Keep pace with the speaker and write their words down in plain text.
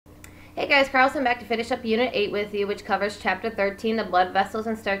Hey guys, Carlson back to finish up Unit 8 with you, which covers Chapter 13, the blood vessels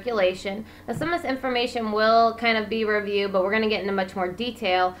and circulation. Now some of this information will kind of be reviewed, but we're going to get into much more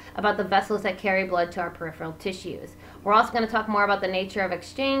detail about the vessels that carry blood to our peripheral tissues. We're also going to talk more about the nature of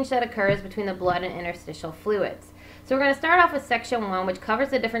exchange that occurs between the blood and interstitial fluids. So we're going to start off with Section 1, which covers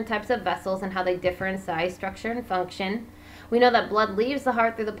the different types of vessels and how they differ in size, structure, and function. We know that blood leaves the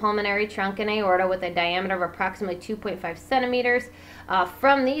heart through the pulmonary trunk and aorta with a diameter of approximately 2.5 centimeters.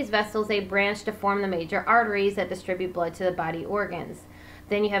 From these vessels, they branch to form the major arteries that distribute blood to the body organs.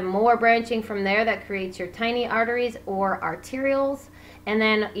 Then you have more branching from there that creates your tiny arteries or arterioles, and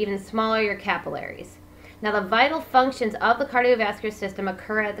then even smaller, your capillaries. Now, the vital functions of the cardiovascular system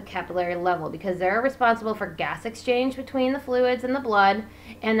occur at the capillary level because they're responsible for gas exchange between the fluids and the blood,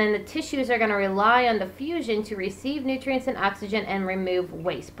 and then the tissues are going to rely on diffusion to receive nutrients and oxygen and remove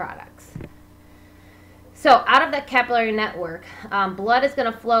waste products. So, out of that capillary network, blood is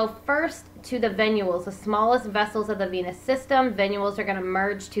going to flow first to the venules, the smallest vessels of the venous system. Venules are going to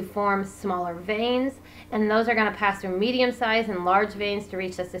merge to form smaller veins, and those are going to pass through medium-sized and large veins to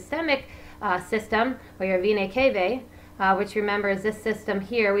reach the systemic system, or your venae cavae, which remember is this system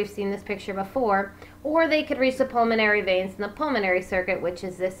here. We've seen this picture before. Or they could reach the pulmonary veins in the pulmonary circuit, which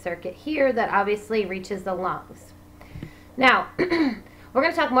is this circuit here that obviously reaches the lungs. Now, we're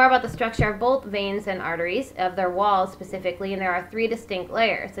going to talk more about the structure of both veins and arteries, of their walls specifically, and there are three distinct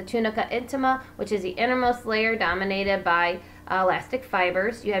layers. The tunica intima, which is the innermost layer dominated by elastic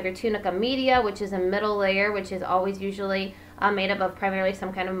fibers. You have your tunica media, which is a middle layer, which is always usually made up of primarily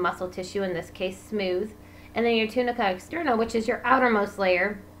some kind of muscle tissue, in this case smooth. And then your tunica externa, which is your outermost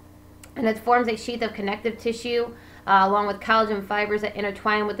layer, and it forms a sheath of connective tissue along with collagen fibers that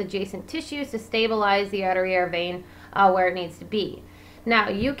intertwine with adjacent tissues to stabilize the artery or vein where it needs to be. Now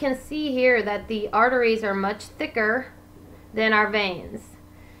you can see here that the arteries are much thicker than our veins,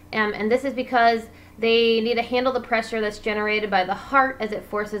 and this is because they need to handle the pressure that's generated by the heart as it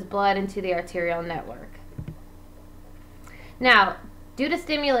forces blood into the arterial network. Now, due to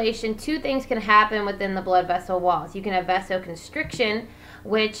stimulation, two things can happen within the blood vessel walls. You can have vasoconstriction,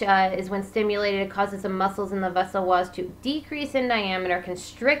 which is when stimulated, it causes the muscles in the vessel walls to decrease in diameter,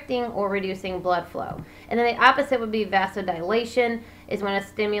 constricting or reducing blood flow. And then the opposite would be vasodilation, is when a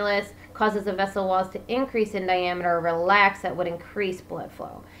stimulus causes the vessel walls to increase in diameter or relax, that would increase blood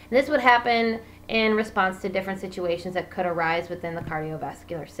flow. And this would happen in response to different situations that could arise within the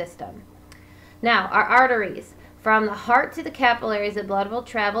cardiovascular system. Now, our arteries. From the heart to the capillaries, the blood will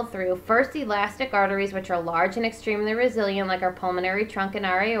travel through first elastic arteries, which are large and extremely resilient, like our pulmonary trunk and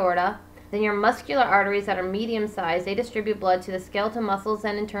our aorta. Then your muscular arteries that are medium-sized. They distribute blood to the skeletal muscles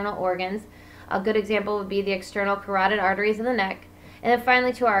and internal organs. A good example would be the external carotid arteries of the neck. And then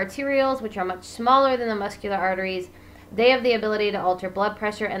finally to our arterioles, which are much smaller than the muscular arteries. They have the ability to alter blood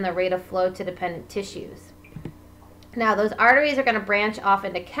pressure and the rate of flow to dependent tissues. Now, those arteries are going to branch off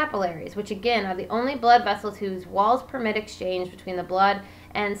into capillaries, which again are the only blood vessels whose walls permit exchange between the blood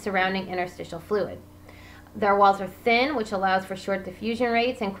and surrounding interstitial fluid. Their walls are thin, which allows for short diffusion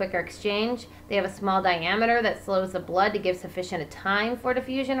rates and quicker exchange. They have a small diameter that slows the blood to give sufficient time for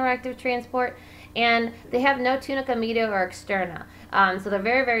diffusion or active transport. And they have no tunica media or externa. So they're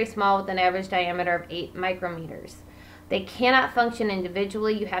very, very small with an average diameter of 8 micrometers. They cannot function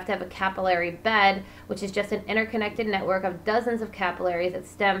individually. You have to have a capillary bed, which is just an interconnected network of dozens of capillaries that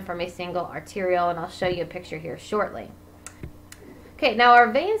stem from a single arteriole, and I'll show you a picture here shortly. Okay, now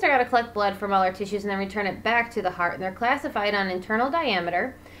our veins are going to collect blood from all our tissues and then return it back to the heart, and they're classified on internal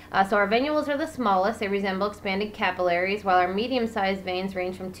diameter. So our venules are the smallest. They resemble expanded capillaries, while our medium-sized veins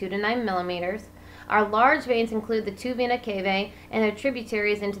range from 2 to 9 millimeters. Our large veins include the two venae cavae and their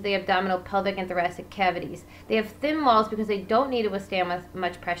tributaries into the abdominal, pelvic, and thoracic cavities. They have thin walls because they don't need to withstand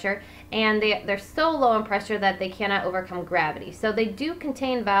much pressure, and they're so low in pressure that they cannot overcome gravity. So they do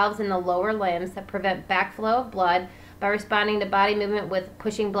contain valves in the lower limbs that prevent backflow of blood by responding to body movement with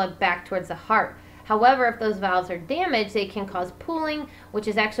pushing blood back towards the heart. However, if those valves are damaged, they can cause pooling, which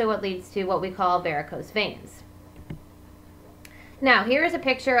is actually what leads to what we call varicose veins. Now, here is a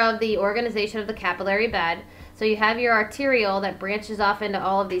picture of the organization of the capillary bed. So you have your arteriole that branches off into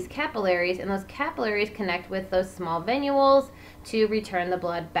all of these capillaries, and those capillaries connect with those small venules to return the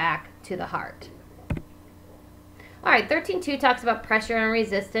blood back to the heart. All right, 13.2 talks about pressure and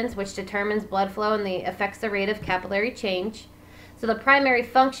resistance, which determines blood flow and affects the rate of capillary change. So the primary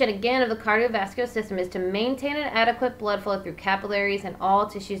function, again, of the cardiovascular system is to maintain an adequate blood flow through capillaries and all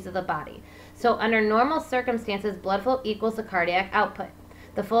tissues of the body. So under normal circumstances, blood flow equals the cardiac output.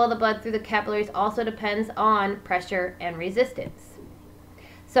 The flow of the blood through the capillaries also depends on pressure and resistance.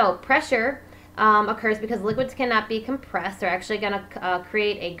 So pressure occurs because liquids cannot be compressed. They're actually going to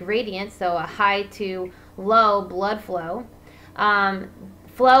create a gradient, so a high to low blood flow.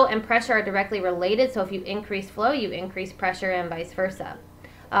 Flow and pressure are directly related, so if you increase flow, you increase pressure and vice versa.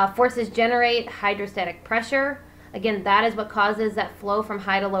 Forces generate hydrostatic pressure. Again, that is what causes that flow from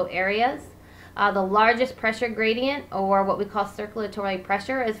high to low areas. The largest pressure gradient, or what we call circulatory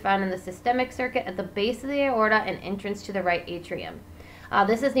pressure, is found in the systemic circuit at the base of the aorta and entrance to the right atrium.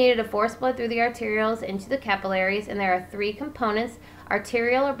 This is needed to force blood through the arterioles into the capillaries, and there are three components: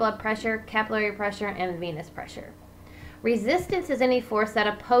 arterial or blood pressure, capillary pressure, and venous pressure. Resistance is any force that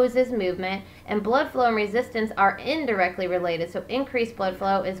opposes movement, and blood flow and resistance are indirectly related, so increased blood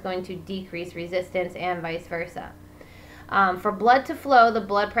flow is going to decrease resistance and vice versa. For blood to flow, the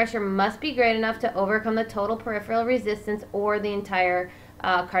blood pressure must be great enough to overcome the total peripheral resistance or the entire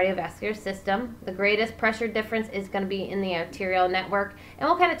cardiovascular system. The greatest pressure difference is going to be in the arterial network, and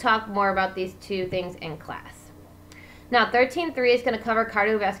we'll kind of talk more about these two things in class. Now, 13.3 is going to cover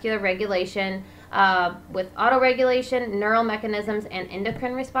cardiovascular regulation with autoregulation, neural mechanisms, and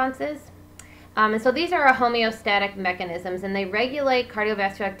endocrine responses. And so these are our homeostatic mechanisms, and they regulate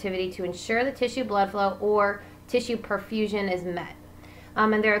cardiovascular activity to ensure the tissue blood flow or tissue perfusion is met.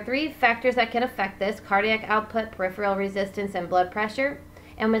 And there are three factors that can affect this: cardiac output, peripheral resistance, and blood pressure.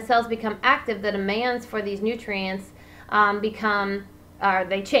 And when cells become active, the demands for these nutrients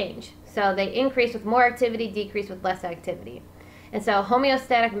they change. So they increase with more activity, decrease with less activity. And so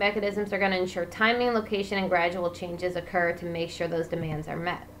homeostatic mechanisms are going to ensure timing, location, and gradual changes occur to make sure those demands are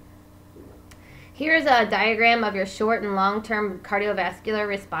met. Here's a diagram of your short and long-term cardiovascular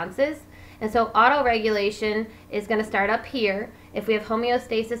responses. And so autoregulation is going to start up here. If we have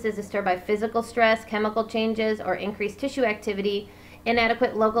homeostasis is disturbed by physical stress, chemical changes, or increased tissue activity,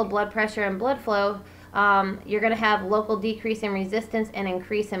 inadequate local blood pressure and blood flow, you're going to have local decrease in resistance and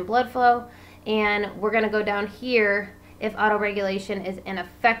increase in blood flow. And we're going to go down here if autoregulation is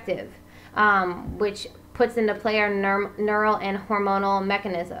ineffective, which puts into play our neural and hormonal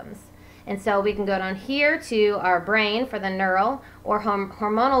mechanisms. And so we can go down here to our brain for the neural, or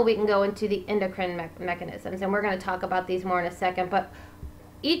hormonal, we can go into the endocrine mechanisms. And we're going to talk about these more in a second. But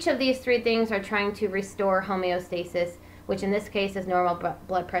each of these three things are trying to restore homeostasis, which in this case is normal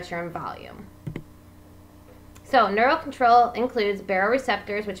blood pressure and volume. So neural control includes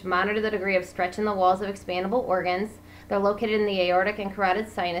baroreceptors, which monitor the degree of stretch in the walls of expandable organs. They're located in the aortic and carotid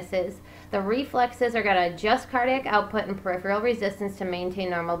sinuses. The reflexes are going to adjust cardiac output and peripheral resistance to maintain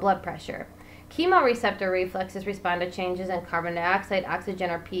normal blood pressure. Chemoreceptor reflexes respond to changes in carbon dioxide, oxygen,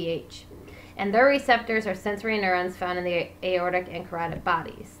 or pH. And their receptors are sensory neurons found in the aortic and carotid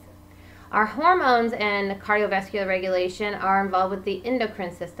bodies. Our hormones and cardiovascular regulation are involved with the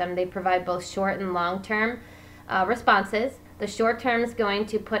endocrine system. They provide both short and long-term responses. The short term is going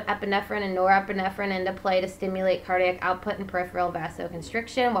to put epinephrine and norepinephrine into play to stimulate cardiac output and peripheral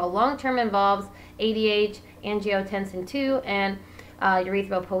vasoconstriction, while long term involves ADH, angiotensin II, and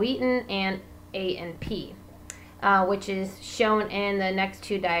erythropoietin and ANP, which is shown in the next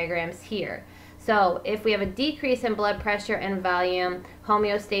two diagrams here. So if we have a decrease in blood pressure and volume,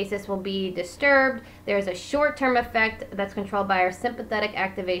 homeostasis will be disturbed. There's a short-term effect that's controlled by our sympathetic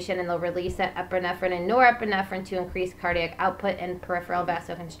activation, and they'll release that epinephrine and norepinephrine to increase cardiac output and peripheral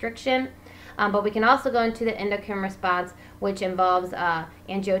vasoconstriction. But we can also go into the endocrine response, which involves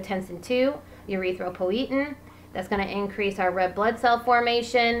angiotensin II, erythropoietin. That's going to increase our red blood cell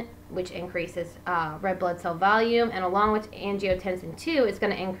formation, which increases red blood cell volume, and along with angiotensin II, it's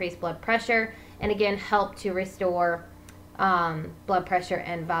going to increase blood pressure and again help to restore blood pressure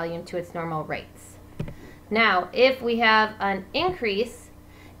and volume to its normal rates. Now, if we have an increase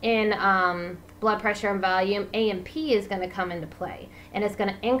in blood pressure and volume, ANP is going to come into play, and it's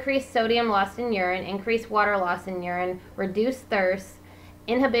going to increase sodium loss in urine, increase water loss in urine, reduce thirst,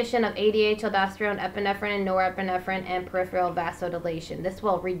 inhibition of ADH, aldosterone, epinephrine, and norepinephrine, and peripheral vasodilation. This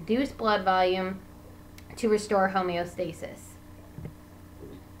will reduce blood volume to restore homeostasis.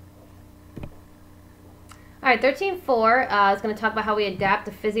 All right, 13.4 is going to talk about how we adapt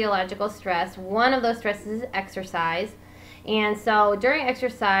to physiological stress. One of those stresses is exercise. And so during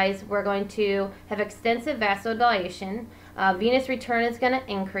exercise, we're going to have extensive vasodilation. Venous return is going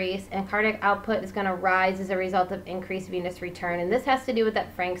to increase, and cardiac output is going to rise as a result of increased venous return. And this has to do with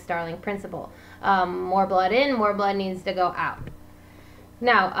that Frank-Starling principle. More blood in, more blood needs to go out.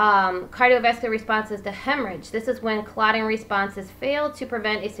 Now, cardiovascular responses to hemorrhage. This is when clotting responses fail to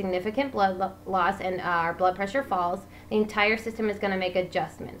prevent a significant blood loss and our blood pressure falls. The entire system is going to make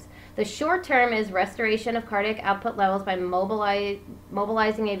adjustments. The short term is restoration of cardiac output levels by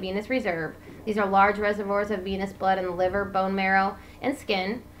mobilizing a venous reserve. These are large reservoirs of venous blood in the liver, bone marrow, and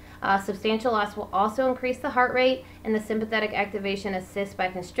skin. Substantial loss will also increase the heart rate, and the sympathetic activation assists by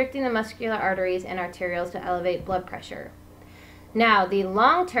constricting the muscular arteries and arterioles to elevate blood pressure. Now, the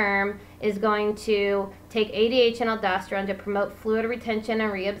long term is going to take ADH and aldosterone to promote fluid retention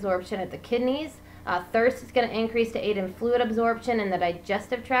and reabsorption at the kidneys. Thirst is going to increase to aid in fluid absorption in the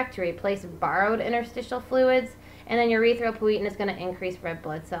digestive tract to replace borrowed interstitial fluids. And then erythropoietin is going to increase red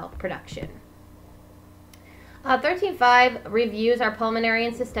blood cell production. 13.5 reviews our pulmonary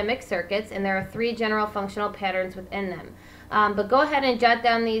and systemic circuits, and there are 3 general functional patterns within them. But go ahead and jot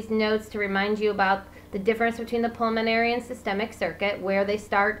down these notes to remind you about the difference between the pulmonary and systemic circuit, where they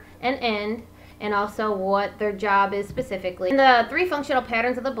start and end, and also what their job is specifically. And the 3 functional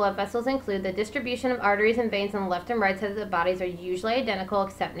patterns of the blood vessels include the distribution of arteries and veins on the left and right sides of the bodies are usually identical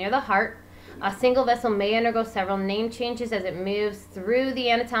except near the heart. A single vessel may undergo several name changes as it moves through the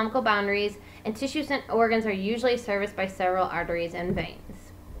anatomical boundaries, and tissues and organs are usually serviced by several arteries and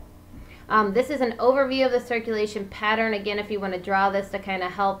veins. This is an overview of the circulation pattern. Again, if you want to draw this to kind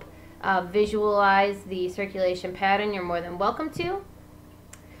of help visualize the circulation pattern, you're more than welcome to.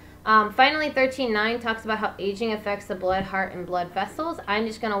 Finally, 13.9 talks about how aging affects the blood, heart, and blood vessels. I'm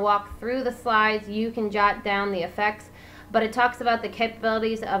just going to walk through the slides. You can jot down the effects, but it talks about the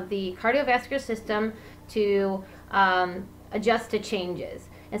capabilities of the cardiovascular system to adjust to changes.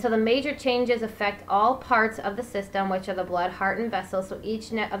 And so the major changes affect all parts of the system, which are the blood, heart, and vessels. So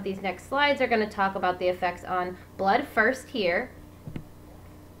each of these next slides are going to talk about the effects on blood first here.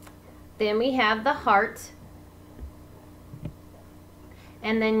 Then we have the heart,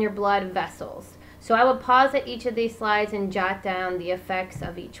 and then your blood vessels. So I would pause at each of these slides and jot down the effects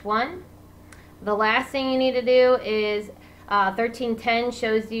of each one. The last thing you need to do is 13.10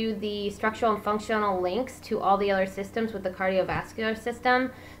 shows you the structural and functional links to all the other systems with the cardiovascular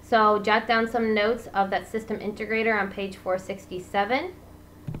system. So jot down some notes of that system integrator on page 467,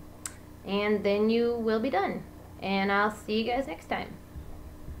 and then you will be done. And I'll see you guys next time.